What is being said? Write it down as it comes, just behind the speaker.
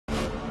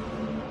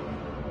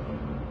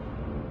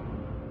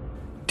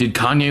Did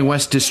Kanye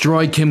West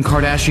destroy Kim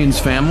Kardashian's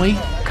family?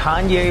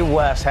 Kanye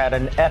West had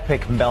an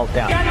epic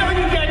meltdown. I know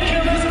you got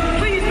killers.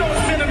 Please don't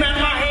send them at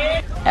my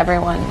head.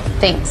 Everyone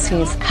thinks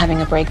he's having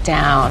a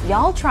breakdown.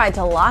 Y'all tried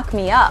to lock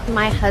me up.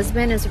 My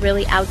husband is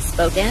really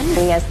outspoken.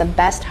 He has the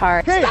best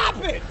heart. Hey, stop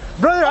it!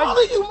 Brother,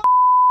 all of you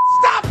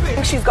stop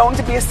it! She's going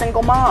to be a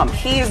single mom.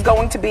 He is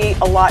going to be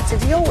a lot to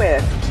deal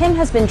with. Kim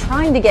has been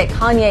trying to get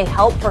Kanye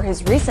help for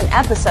his recent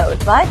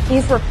episode, but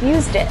he's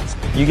refused it.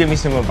 You give me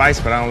some advice,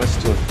 but I don't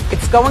listen to it.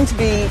 It's going to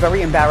be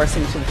very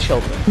embarrassing to the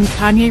children.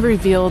 Kanye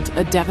revealed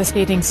a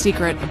devastating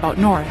secret about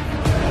North.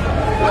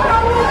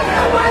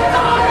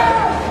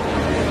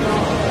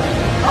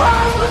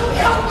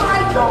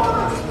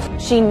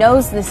 She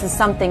knows this is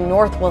something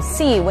North will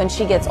see when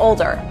she gets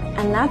older,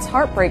 and that's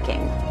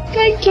heartbreaking.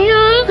 I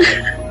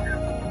can't.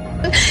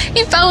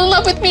 He fell in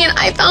love with me and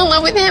I fell in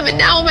love with him, and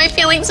now my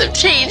feelings have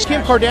changed.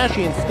 Kim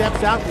Kardashian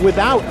steps out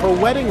without her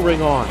wedding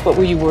ring on. What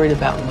were you worried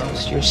about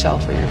most,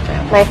 yourself or your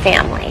family? My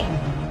family.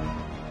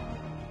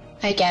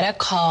 I get a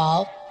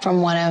call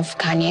from one of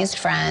Kanye's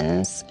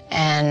friends,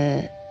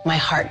 and my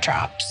heart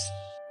drops.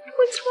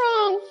 What's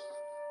wrong?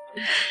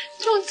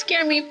 Don't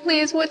scare me,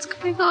 please. What's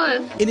going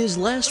on? In his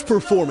last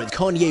performance,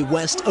 Kanye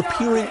West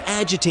appearing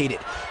agitated,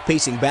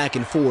 pacing back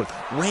and forth,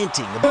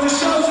 ranting.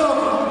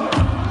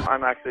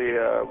 I'm actually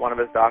one of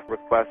his doc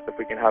requests if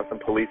we can have some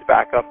police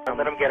backup. Don't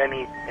let him get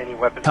any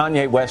weapons.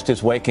 Kanye West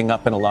is waking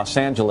up in a Los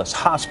Angeles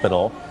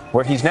hospital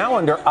where he's now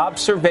under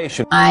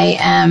observation. I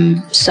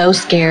am so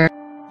scared.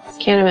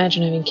 Can't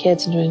imagine having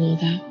kids and doing all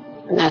that.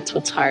 And that's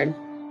what's hard.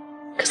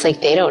 Because,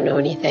 they don't know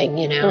anything,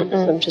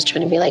 So I'm just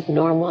trying to be,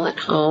 normal at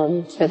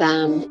home for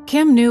them.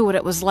 Kim knew what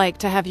it was like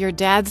to have your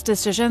dad's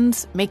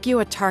decisions make you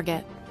a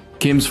target.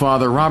 Kim's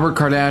father, Robert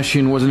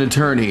Kardashian, was an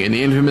attorney in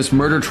the infamous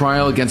murder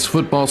trial against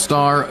football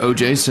star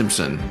O.J.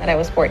 Simpson. I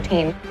was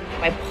 14.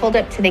 I pulled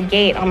up to the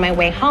gate on my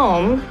way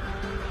home,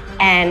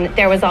 and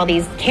there was all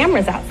these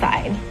cameras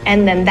outside.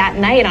 And then that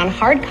night on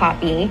hard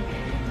copy,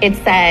 it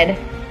said,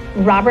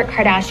 Robert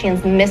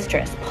Kardashian's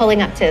mistress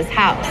pulling up to his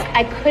house.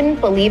 I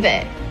couldn't believe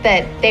it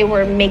that they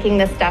were making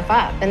this stuff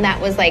up. And that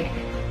was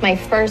my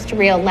first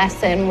real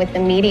lesson with the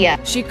media.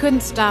 She couldn't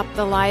stop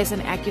the lies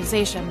and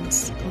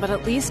accusations, but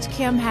at least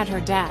Kim had her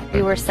dad.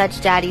 We were such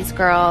daddy's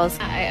girls.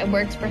 I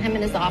worked for him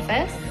in his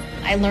office.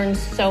 I learned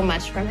so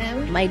much from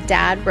him. My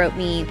dad wrote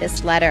me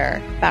this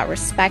letter about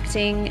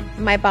respecting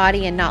my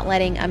body and not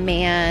letting a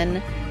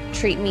man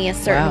treat me a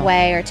certain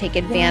way or take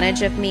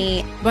advantage of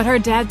me. But her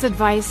dad's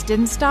advice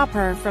didn't stop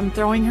her from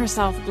throwing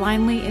herself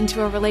blindly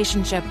into a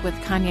relationship with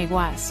Kanye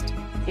West.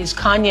 Is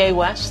Kanye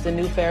West the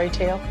new fairy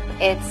tale?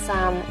 It's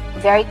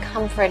very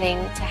comforting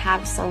to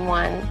have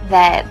someone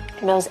that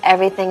knows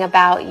everything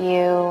about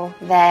you,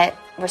 that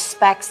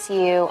respects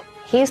you.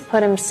 He's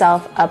put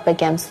himself up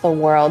against the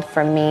world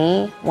for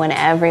me when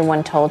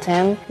everyone told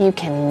him, you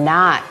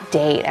cannot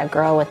date a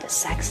girl with a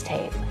sex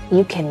tape.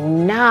 You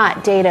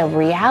cannot date a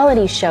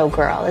reality show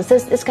girl.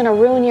 It's going to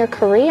ruin your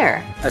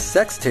career. A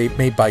sex tape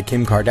made by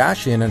Kim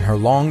Kardashian and her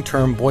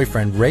long-term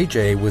boyfriend Ray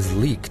J was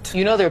leaked.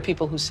 You know there are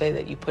people who say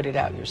that you put it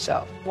out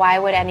yourself. Why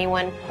would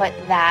anyone put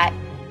that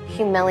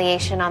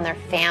humiliation on their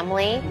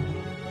family?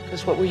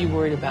 Because what were you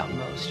worried about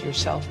most,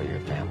 yourself or your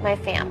family? My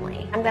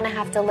family. I'm going to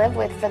have to live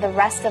with for the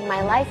rest of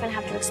my life and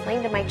have to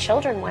explain to my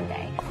children one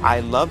day. I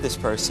love this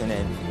person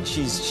and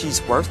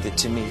she's worth it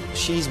to me.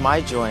 She's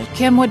my joy.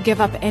 Kim would give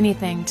up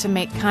anything to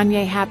make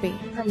Kanye happy.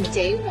 From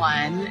day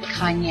one,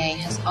 Kanye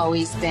has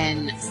always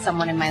been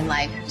someone in my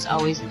life who's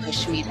always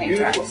pushed me to You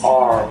dress.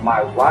 are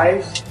my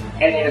wife,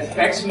 and it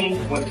affects me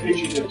when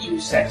pictures are too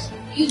sexy.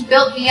 He's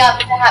built me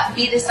up to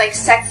be this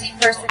sexy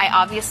person. I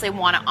obviously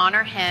want to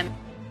honor him.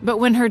 But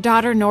when her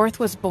daughter North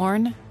was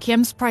born,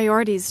 Kim's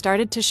priorities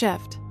started to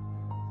shift.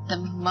 The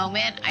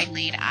moment I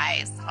laid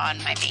eyes on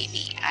my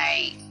baby,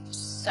 I was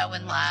so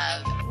in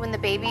love. When the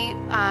baby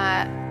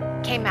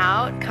came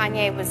out,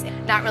 Kanye was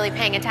not really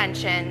paying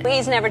attention.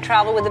 He's never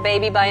traveled with the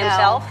baby by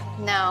himself?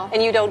 No.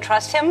 And you don't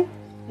trust him?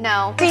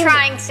 No. I'm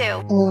trying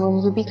to.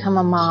 When you become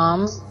a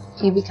mom,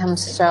 you become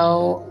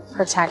so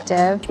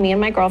protective. Me and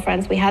my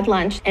girlfriends, we had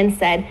lunch and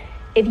said,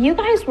 if you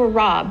guys were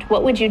robbed,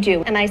 what would you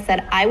do? And I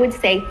said, I would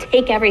say,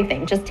 take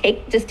everything. Just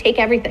take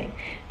everything.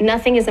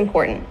 Nothing is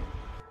important.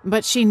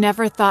 But she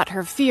never thought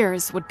her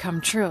fears would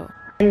come true.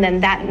 And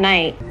then that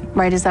night,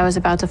 Right as I was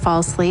about to fall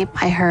asleep,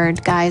 I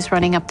heard guys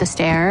running up the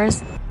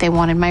stairs. They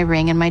wanted my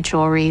ring and my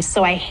jewelry.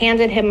 so I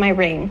handed him my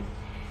ring.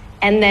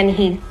 And then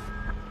he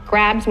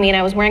grabbed me, and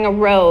I was wearing a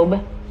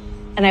robe,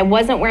 and I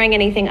wasn't wearing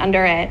anything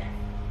under it.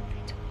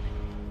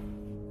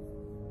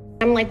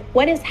 I'm like,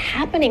 what is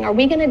happening? Are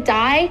we gonna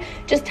die?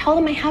 Just tell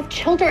them I have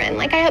children.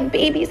 I have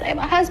babies, I have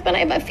a husband, I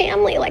have a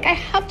family. I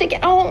have to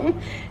get home.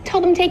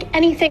 Tell them take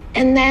anything.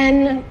 And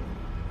then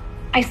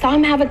I saw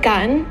him have a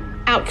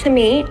gun out to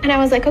me, and I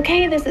was like,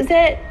 okay, this is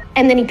it.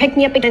 And then he picked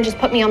me up and just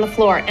put me on the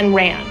floor and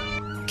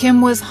ran.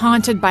 Kim was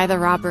haunted by the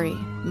robbery,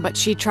 but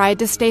she tried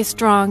to stay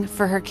strong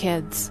for her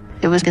kids.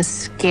 It was the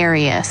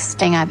scariest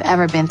thing I've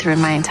ever been through in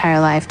my entire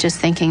life, just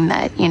thinking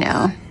that,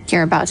 like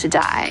you're about to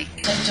die.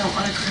 I don't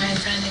want to cry in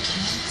front of the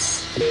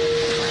kids.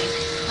 Like,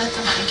 let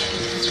them think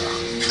anything's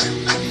wrong.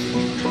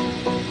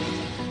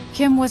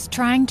 Kim was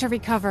trying to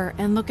recover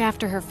and look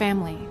after her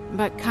family,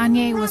 but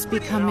Kanye was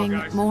becoming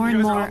more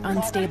and more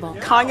unstable.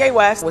 Kanye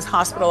West was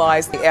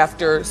hospitalized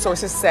after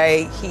sources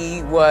say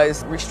he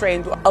was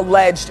restrained,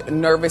 alleged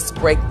nervous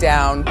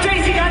breakdown.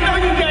 Jay-Z, I know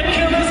you got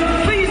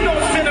killers. Please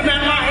don't send them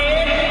at my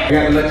head. I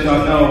gotta let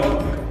y'all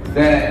know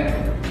that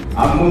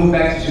I moved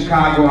back to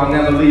Chicago. I'll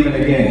never leave it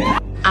again.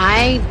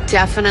 I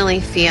definitely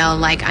feel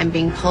like I'm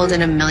being pulled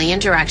in a million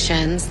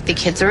directions. The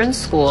kids are in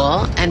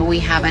school, and we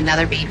have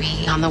another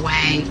baby on the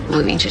way,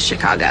 moving to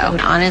Chicago.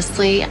 And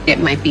honestly, it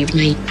might be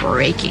my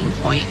breaking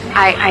point.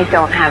 I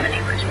don't have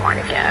any much more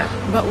to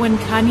give. But when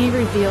Kanye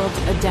revealed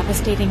a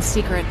devastating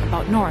secret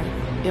about North,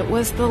 it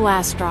was the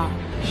last straw.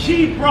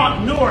 She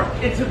brought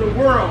North into the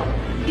world,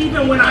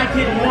 even when I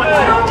didn't want to.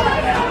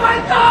 Oh, my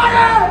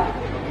daughter!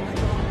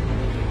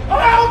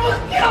 I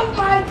almost killed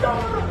my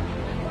daughter!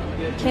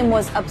 Kim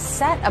was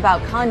upset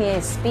about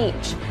Kanye's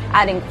speech,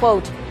 adding,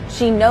 quote,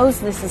 "She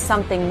knows this is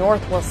something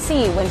North will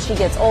see when she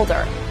gets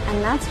older."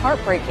 And that's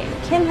heartbreaking.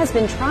 Kim has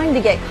been trying to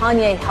get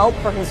Kanye help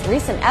for his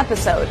recent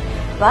episode,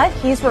 but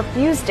he's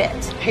refused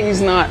it.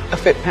 He's not a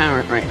fit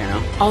parent right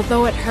now.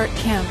 Although it hurt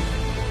Kim,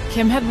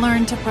 Kim had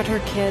learned to put her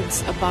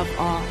kids above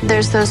all.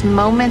 There's those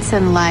moments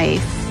in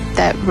life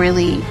that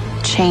really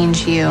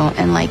change you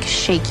and like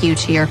shake you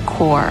to your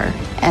core.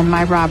 And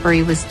my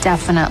robbery was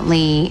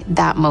definitely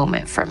that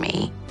moment for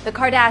me. The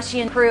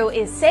Kardashian crew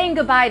is saying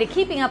goodbye to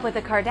Keeping Up with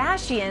the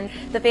Kardashians.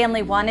 The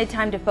family wanted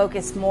time to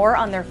focus more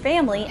on their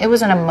family. It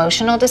was an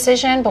emotional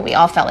decision, but we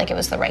all felt like it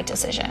was the right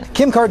decision.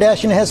 Kim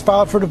Kardashian has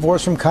filed for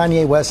divorce from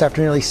Kanye West after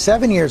nearly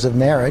 7 years of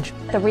marriage.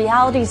 The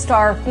reality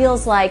star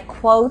feels like,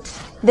 quote,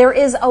 there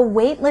is a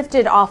weight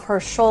lifted off her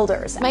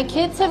shoulders. My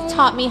kids have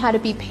taught me how to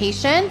be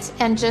patient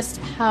and just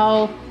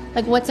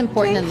what's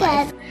important in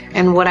life.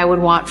 And what I would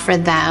want for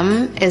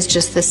them is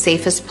just the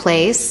safest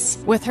place.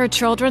 With her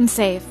children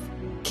safe,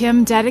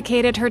 Kim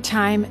dedicated her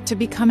time to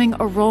becoming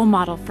a role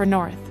model for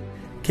North.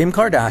 Kim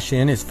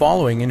Kardashian is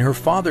following in her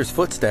father's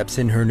footsteps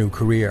in her new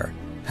career,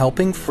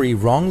 helping free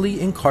wrongly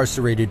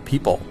incarcerated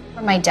people.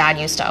 My dad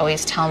used to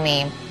always tell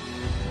me,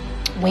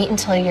 wait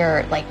until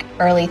you're like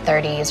early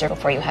 30s or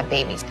before you have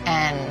babies.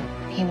 And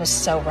he was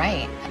so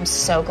right. I'm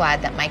so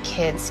glad that my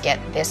kids get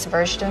this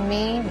version of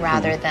me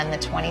rather than the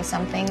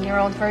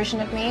 20-something-year-old version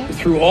of me.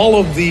 Through all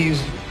of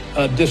these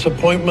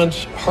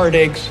disappointments,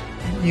 heartaches,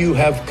 you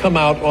have come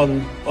out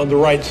on the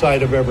right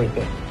side of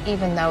everything.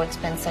 Even though it's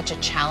been such a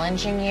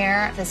challenging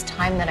year, this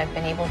time that I've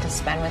been able to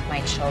spend with my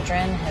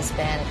children has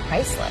been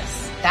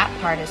priceless. That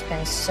part has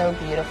been so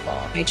beautiful.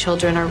 My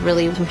children are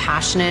really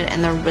compassionate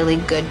and they're really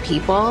good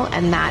people,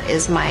 and that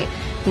is my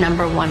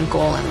 #1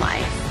 goal in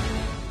life.